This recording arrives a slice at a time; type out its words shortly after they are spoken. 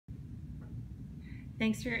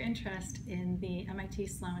Thanks for your interest in the MIT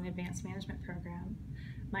Sloan Advanced Management Program.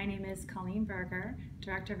 My name is Colleen Berger,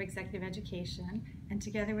 Director of Executive Education, and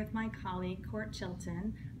together with my colleague, Court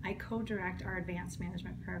Chilton, I co-direct our Advanced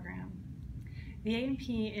Management Program. The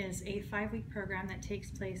A&P is a 5-week program that takes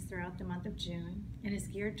place throughout the month of June and is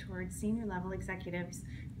geared towards senior level executives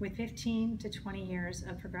with 15 to 20 years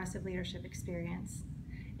of progressive leadership experience,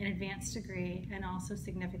 an advanced degree, and also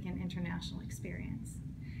significant international experience.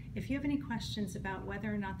 If you have any questions about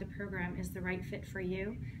whether or not the program is the right fit for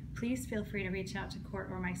you, please feel free to reach out to Court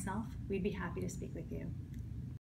or myself. We'd be happy to speak with you.